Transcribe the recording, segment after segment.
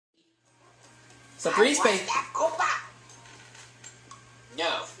So Breeze Bay.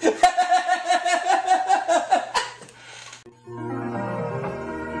 No.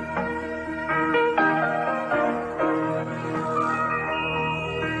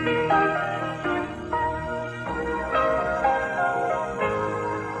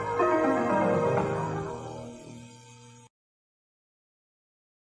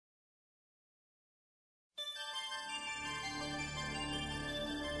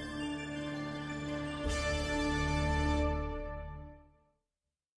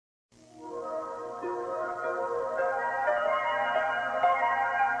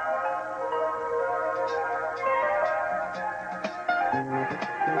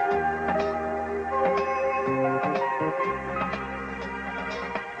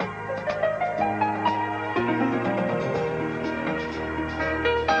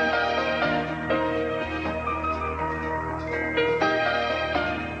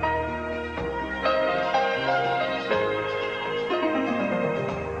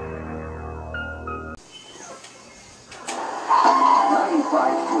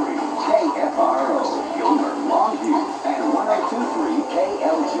 KFRO, Gilmer, Longview, and 102.3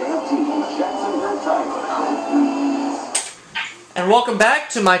 KLJT, Jacksonville, Tyler. And welcome back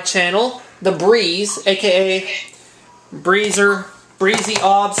to my channel, The Breeze, aka Breezy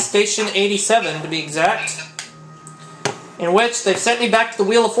Obs Station 87 to be exact, in which they've sent me back to the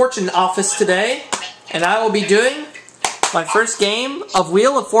Wheel of Fortune office today, and I will be doing my first game of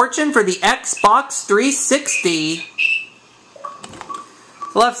Wheel of Fortune for the Xbox 360.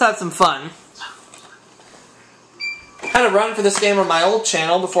 So let's have some fun. Had a run for this game on my old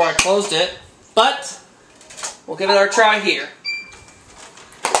channel before I closed it, but we'll give it our try here.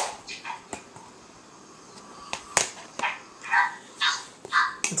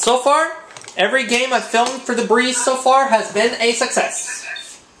 And so far, every game I've filmed for The Breeze so far has been a success.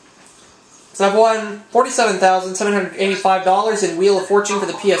 So I've won $47,785 in Wheel of Fortune for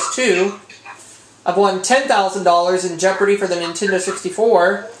the PS2. I've won $10,000 in Jeopardy for the Nintendo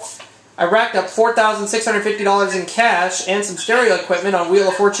 64. I racked up $4,650 in cash and some stereo equipment on Wheel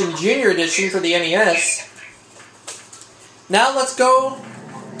of Fortune Junior Edition for the NES. Now let's go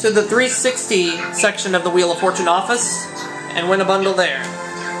to the 360 section of the Wheel of Fortune office and win a bundle there.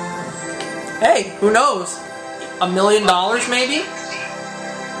 Hey, who knows? $1 million maybe?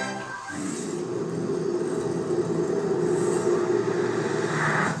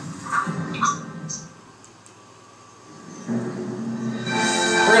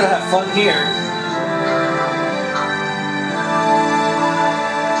 We're gonna have fun here.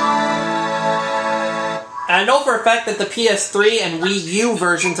 And I know for a fact that the PS3 and Wii U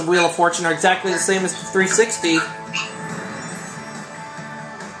versions of Wheel of Fortune are exactly the same as the 360.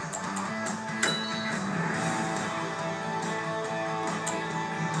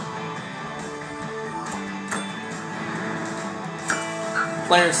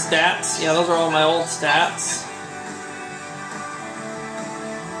 Player stats. Yeah, those are all my old stats.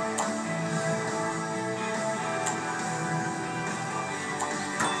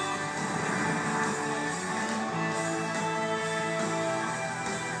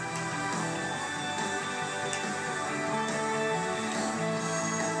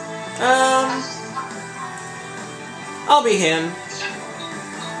 I'll be him.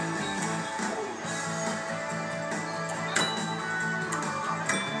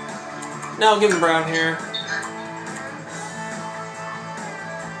 No, I'll give him brown hair.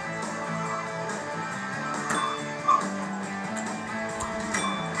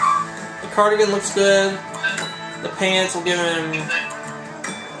 The cardigan looks good. The pants will give him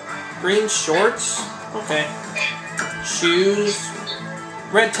green shorts. Okay. Shoes.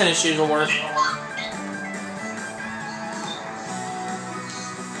 Red tennis shoes will work.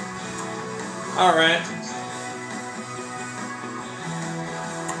 Alright.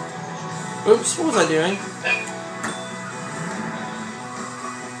 Oops, what was I doing?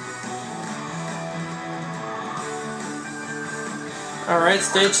 Alright,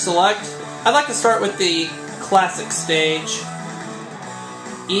 stage select. I'd like to start with the classic stage.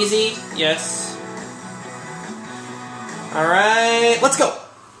 Easy, yes. Alright, let's go!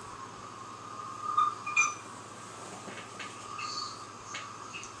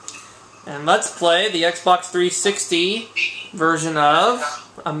 And let's play the Xbox 360 version of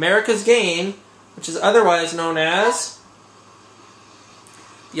America's Game, which is otherwise known as...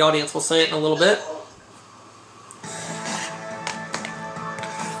 The audience will say it in a little bit.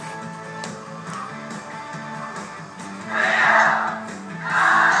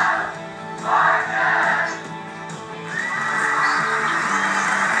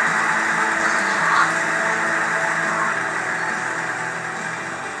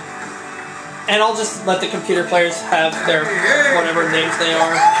 And I'll just let the computer players have their whatever names they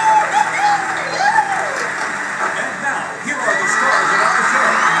are. And now, here are the stars of our show.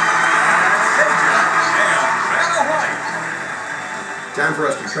 And Vanna White. Time for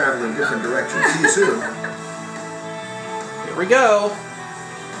us to travel in different directions. See you soon. Here we go.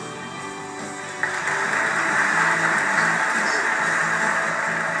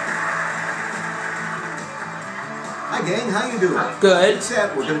 Hi gang, how you doing? Good.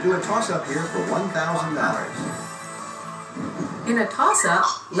 Set, we're going to do a toss-up here for $1,000. In a toss-up,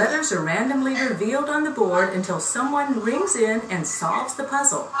 letters are randomly revealed on the board until someone rings in and solves the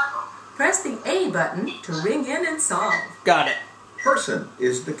puzzle. Press the A button to ring in and solve. Got it. Person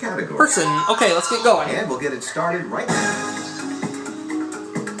is the category. Person. Okay, let's get going. And we'll get it started right now.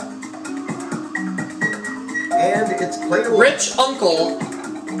 And it's played away. Rich uncle.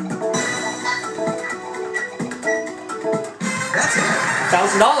 That's it.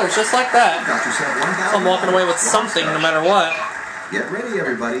 $1,000, just like that. Got yourself $1,000. I'm walking away with something no matter what. Get ready,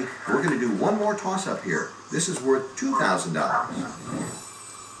 everybody. We're going to do one more toss-up here. This is worth $2,000.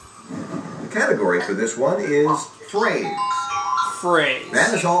 The category for this one is phrase. Phrase.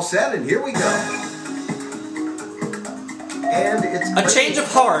 That is all set, and here we go. And it's A change of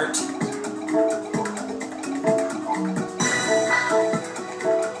heart.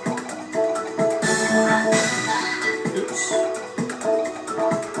 Oops.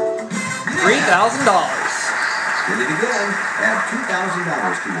 $3,000. Did it again. Add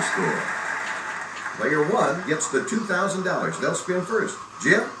 $2,000 to your score. Player one gets the $2,000. They'll spin first.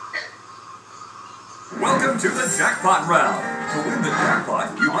 Jim? Welcome to the jackpot round. To win the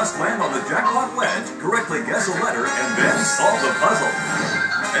jackpot, you must land on the jackpot wedge, correctly guess a letter, and then solve the puzzle.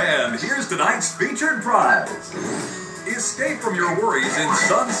 And here's tonight's featured prize. Escape from your worries in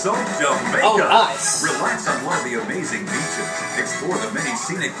sun-soaked Jamaica. Oh, nice. Relax on one of the amazing beaches, explore the many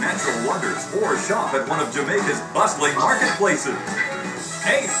scenic natural wonders, or shop at one of Jamaica's bustling marketplaces.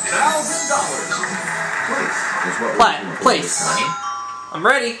 $8,000. Place is what we're Plat, looking for place. this time. I'm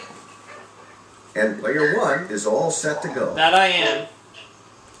ready. And player one is all set to go. That I am.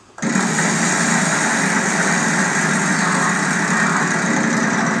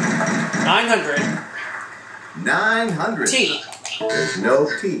 $900. 900. T. There's no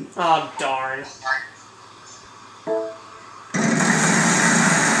T. Oh, darn.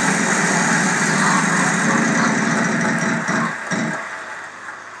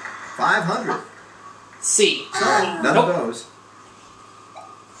 $500. C. Sorry, none Nope. of those.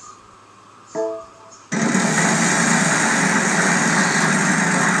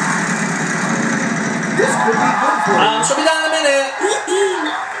 This could be good for you. She'll be done in a minute.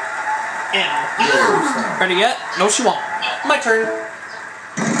 M. Ready yet? No, she won't. My turn.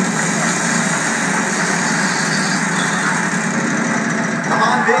 Come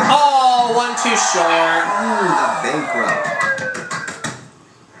on, Big. Oh, one too short. Ooh, the bankrupt.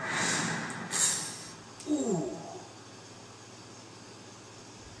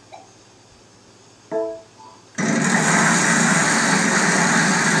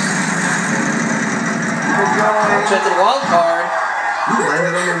 Check the wild card. You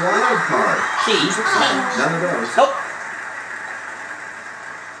landed on the wild card. Key. None of those. Nope.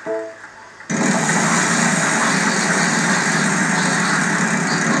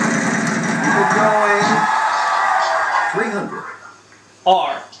 Keep it going. 300.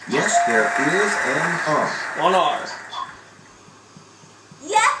 R. Yes, there is an R. One R.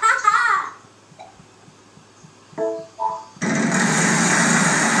 Yeah!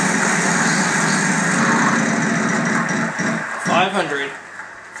 500.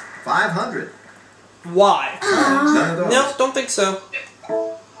 500. Y. None of those. No, don't think so.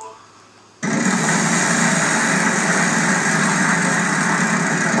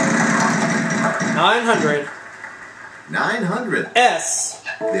 $900. 900. S.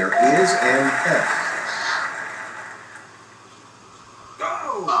 There is an S.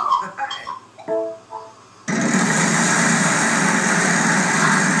 Go!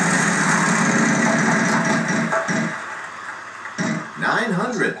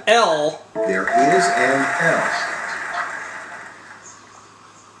 $900. L. There is an L.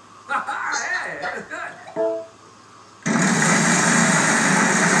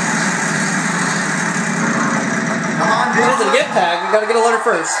 Come on, This Dick. is a gift tag. We gotta get a letter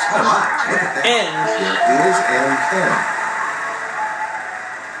first. Come on. Look at that. N. There is an N.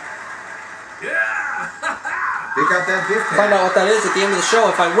 Yeah! Pick out that gift Find tag. out what that is at the end of the show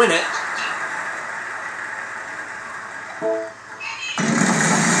if I win it.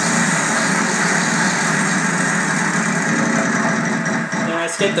 And I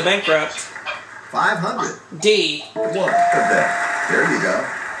escaped the bankrupt. 500. D. One of them. There you go.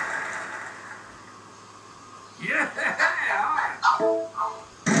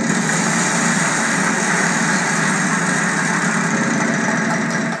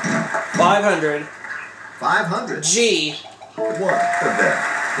 500. 500. G. What of that?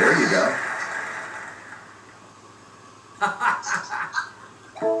 There you go.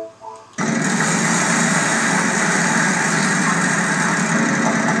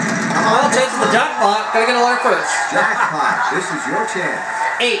 Well, chance of the jackpot. Gotta get a letter first. Jackpot. This is your chance.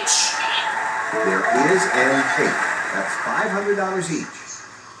 H. There is an 8. That's $500 each.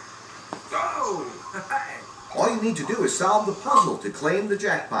 All you need to do is solve the puzzle to claim the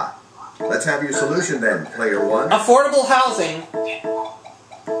jackpot. Let's have your solution then, player 1. Affordable housing.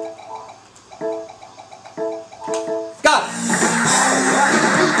 Got it.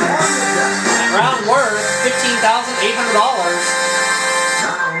 Round worth $15,800.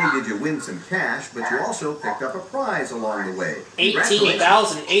 Not only did you win some cash, but you also picked up a prize along the way.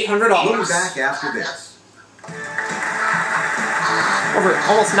 $18,800. We'll be back after this. Over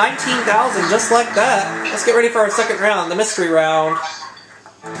almost $19,000, just like that. Let's get ready for our second round, the mystery round.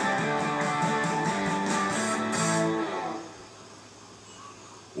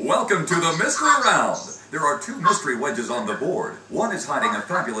 Welcome to the mystery round. There are 2 mystery wedges on the board. One is hiding a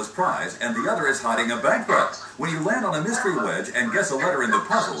fabulous prize, and the other is hiding a bankrupt. When you land on a mystery wedge and guess a letter in the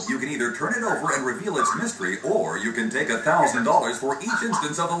puzzle, you can either turn it over and reveal its mystery, or you can take $1,000 for each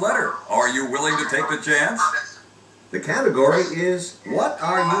instance of a letter. Are you willing to take the chance? The category is, what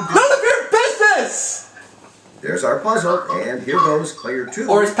are you doing? None of your business! There's our puzzle, and here goes player 2.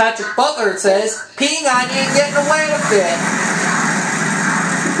 Or as Patrick Butler says, peeing on you and getting away with it.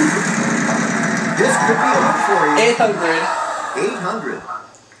 This could be enough for you. 800. 800.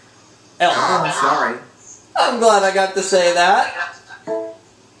 L. Oh, sorry. I'm glad I got to say that.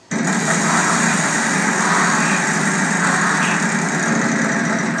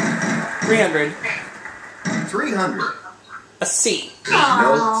 $300. 300. A C. There's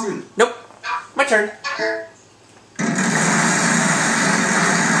no C. Nope. My turn.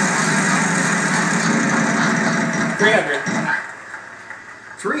 $300.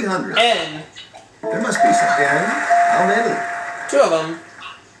 300. N. There must be some N. How many? 2 of them.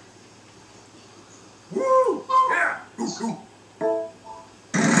 Woo! Yeah! Ooh, ooh.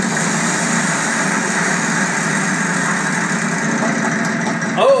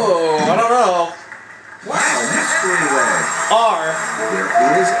 Oh, I don't know. Wow, mystery wedge. R. There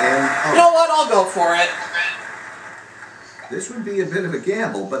is an You know what? I'll go for it. This would be a bit of a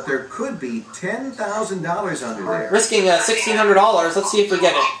gamble, but there could be $10,000 under there. Risking $1,600. Let's see if we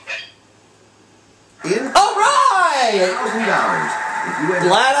get it. In All right! $1,000. If you end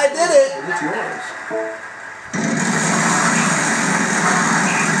Glad I did it. it's yours.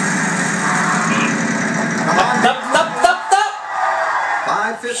 Come on, Up, up, up, up.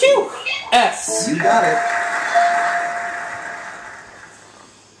 550. Phew. S. You got it.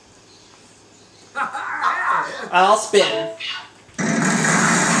 I'll spin.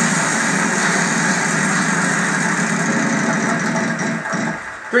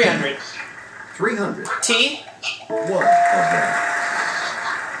 $300. 300. T. One of them.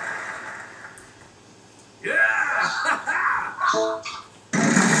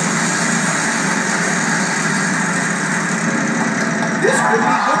 This could be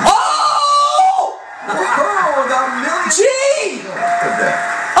good. Oh! Oh, the million. G! Of that.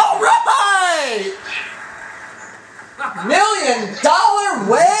 All right! $1 million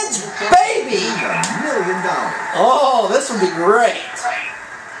wedge, baby! $1 million. Oh, this would be great.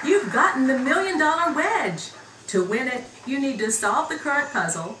 You've gotten the $1 million wedge. To win it, you need to solve the current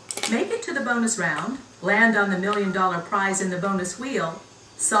puzzle, make it to the bonus round, land on the $1 million prize in the bonus wheel,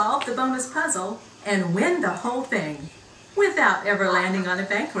 solve the bonus puzzle, and win the whole thing without ever landing on a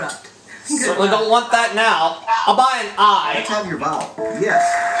bankrupt. Certainly don't want that now. I'll buy an I. Let's have your vowel. Yes.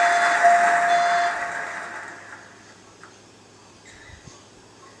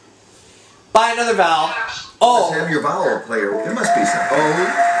 Buy another vowel. Let's Oh. have your vowel, player. There must be some. Oh,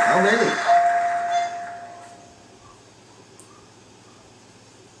 how many?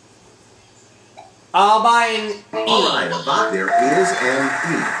 I'll buy an All E. right, about there is an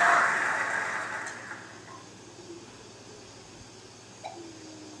E.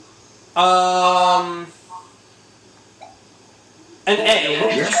 An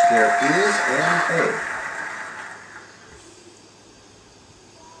A. Yes, there is an A.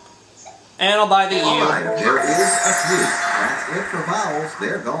 And I'll buy the All U. right, there is a 3. That's it for vowels.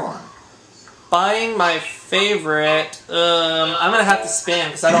 They're gone. Buying my favorite. I'm gonna have to spin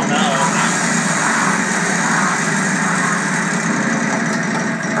because I don't know.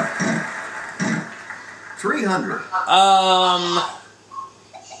 $300.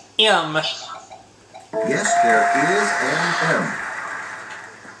 M. Yes, there is an M.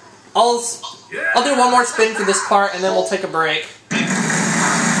 I'll do one more spin for this part and then we'll take a break.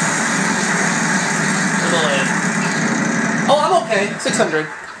 Okay, 600.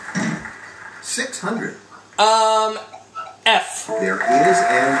 600. F. There is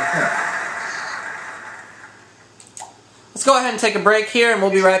an F. Let's go ahead and take a break here, and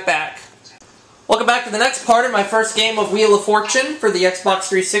we'll be right back. Welcome back to the next part of my first game of Wheel of Fortune for the Xbox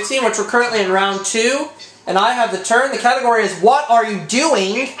 360, in which we're currently in round 2. And I have the turn. The category is What Are You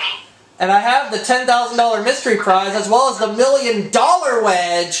Doing? And I have the $10,000 mystery prize, as well as the $1 million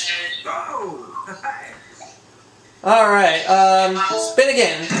wedge. Alright, spin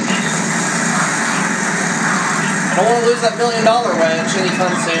again. I don't want to lose that $1 million wedge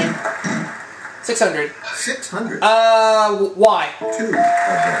anytime soon. 600. 600. Why? 2 of them.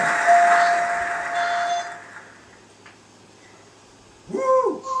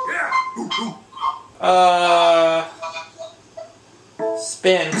 Woo! Yeah! Ooh.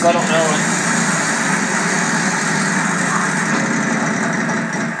 Spin, because I don't know it.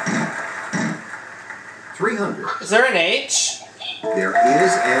 300. Is there an H? There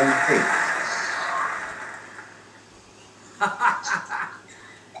is an H.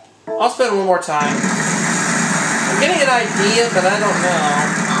 I'll spin one more time. I'm getting an idea, but I don't know.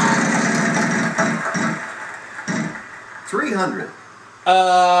 300.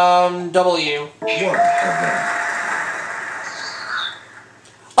 W. 1 of them.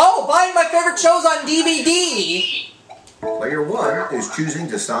 Oh, buying my favorite shows on DVD! Player 1 is choosing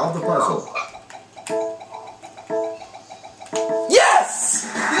to solve the puzzle. Yes!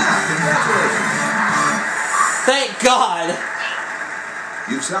 Yeah, congratulations. Thank God!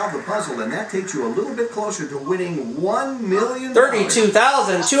 You've solved the puzzle, and that takes you a little bit closer to winning $1 million.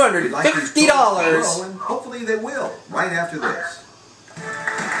 $32,250. And hopefully they will, right after this.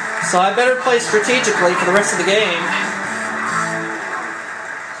 So I better play strategically for the rest of the game.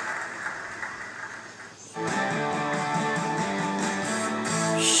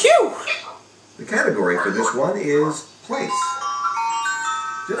 Phew! The category for this one is place.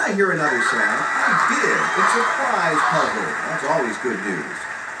 Did I hear another sound? I did. It's a prize puzzle. That's always good news.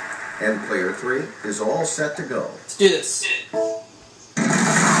 And player 3 is all set to go. Let's do this.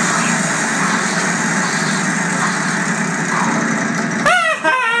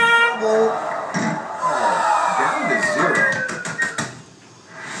 Down to 0.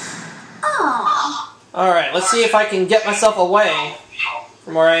 Alright, let's see if I can get myself away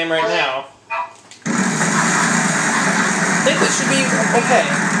from where I am right now. I think this should be okay.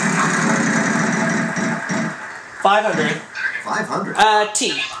 500. 500.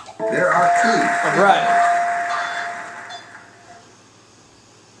 T. There are 2. Alright.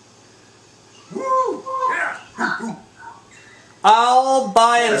 Woo! Yeah! I'll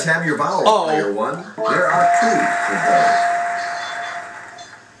buy Let's it. have your vowels, Oh. player 1. There are 2 of those.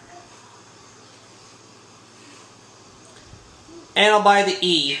 And I'll buy the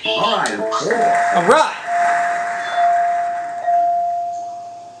E. All right, 4. Alright.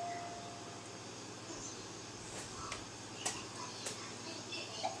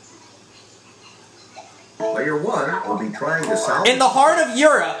 Player 1 will be trying to solve. In the heart of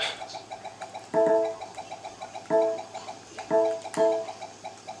Europe.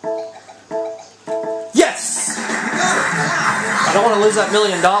 Yes! I don't want to lose that $1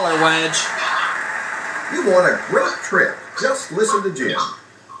 million wedge. You want a great trip. Just listen to Jim.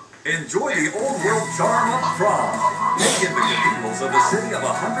 Enjoy the old world charm of Prague. Take in the cathedrals of the city of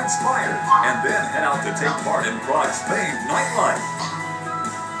 100 spires, and then head out to take part in Prague's famed nightlife.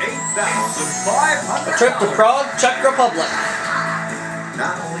 $8,500. A trip to Prague, Czech Republic.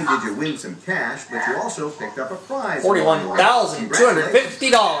 Not only did you win some cash, but you also picked up a prize. along the way.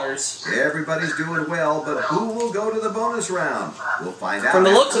 $41,250. Everybody's doing well, but who will go to the bonus round? We'll find out. From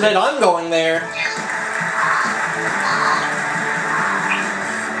the looks of it, I'm going there.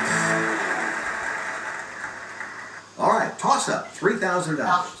 All right, toss up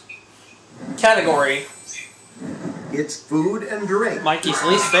 $3,000. Category. It's food and drink. Mikey's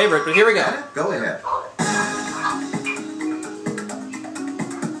least favorite, but here we go. Go ahead.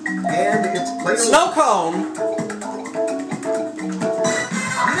 And it's player Snow cone.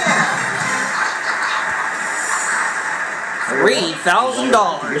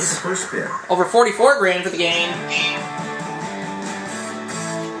 $3,000. Here's the first spin. Over 44 grand for the game.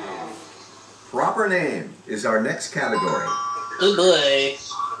 Proper name is our next category. Oh boy.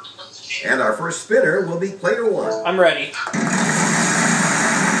 And our first spinner will be player 1. I'm ready.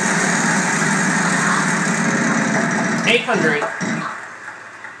 800.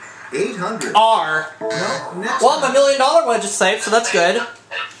 800. R. No, next Well, my one. $1 million wedge is safe, so that's good.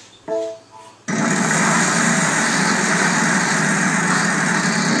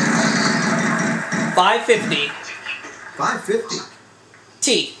 $550. 550.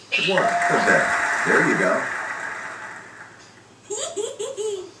 T. 1 of that. There you go.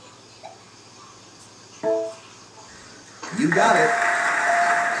 You got it.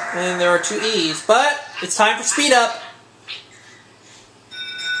 And there are 2 E's. But it's time for speed up.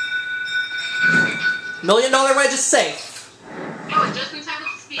 $1 million wedge is safe. I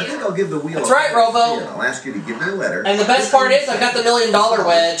think I'll give the wheel That's a right, Robo. spin. I'll ask you to give me a letter. And the best part is I've got the $1 million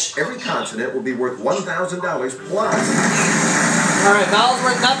wedge. Every consonant will be worth $1,000 plus. Alright, vowels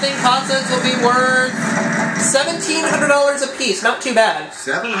worth nothing. Consonants will be worth $1,700 apiece. Not too bad.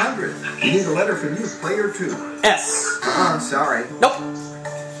 700. We need a letter from you, player 2. S. Sorry. Nope.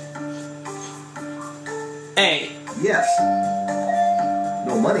 A. Yes.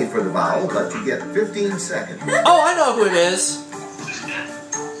 No money for the vowel, but you get 15 seconds. Oh, I know who it is.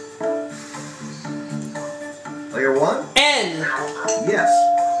 Player 1? N. Yes.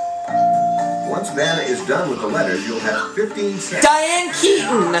 Once Vanna is done with the letters, you'll have 15 seconds. Diane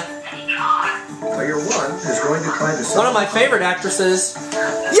Keaton. Player 1 is going to try to solve. One of my favorite actresses.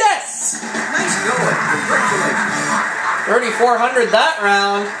 Yes! Nice going. Congratulations. 3,400 that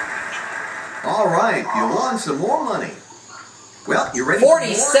round. All right, you won some more money. Well, you ready for more?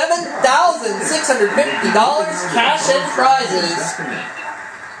 $47,650 cash and prizes.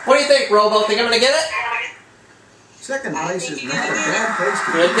 What do you think, Robo? Think I'm going to get it? Second place is not a bad place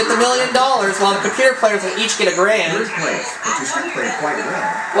to You'll get the $1 million, while the computer players will each get a grand. Third place, but you still played quite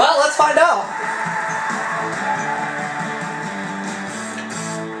well. Well, let's find out.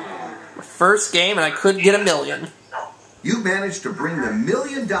 First game, and I could get $1 million. You managed to bring the $1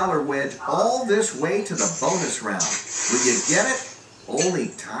 million wedge all this way to the bonus round. Will you get it? Only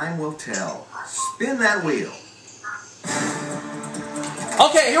time will tell. Spin that wheel.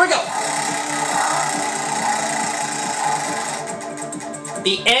 Okay, here we go.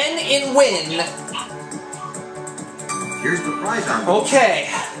 The N in win. Here's the prize on board. Okay.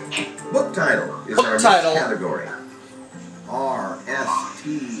 Book title is Book our title. next category.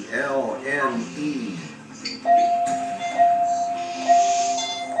 R-S-T-L-N-E.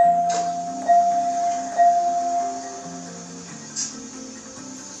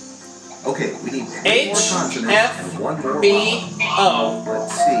 Okay, we need 3 more consonants and 1 more vowel. H-F-B-O.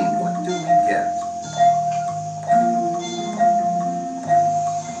 Let's see, what do we get?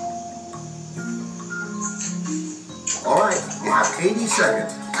 All right, you have 80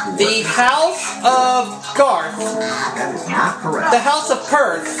 seconds. The House of Garth. That is not correct. The House of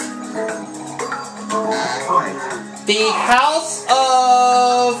Perth. That's right. The House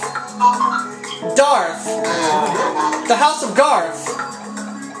of Darth. The House of Garth.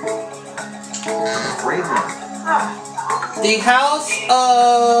 Afraid not. The House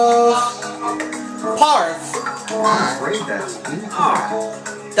of Parth. I'm afraid that's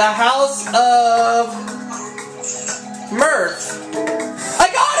incorrect. The House of Mirth.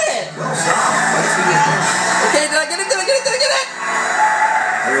 I got it! Well, stop. Let's see it now. Okay, did I get it? Did I get it? Did I get it?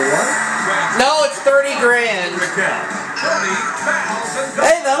 Player 1? No, it's 30 grand. $30,000.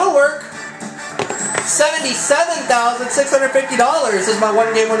 Hey, that'll work. $77,650 is my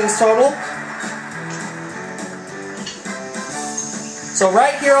one game winnings total. So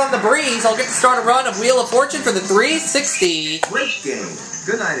right here on the breeze, I'll get to start a run of Wheel of Fortune for the 360. Great game.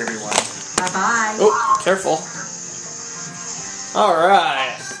 Good night, everyone. Bye-bye. Oh, careful.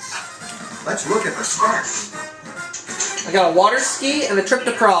 Alright. Let's look at the stats. I got a water ski and a trip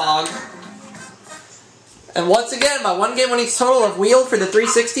to Prague. And once again, my one game winnings total of Wheel for the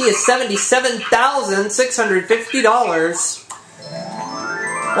 360 is $77,650.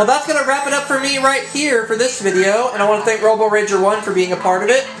 Well, that's going to wrap it up for me right here for this video, and I want to thank RoboRager1 for being a part of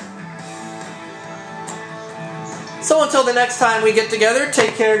it. So until the next time we get together,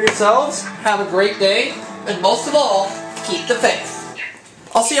 take care of yourselves, have a great day, and most of all, keep the faith.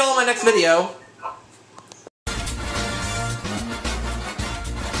 I'll see you all in my next video.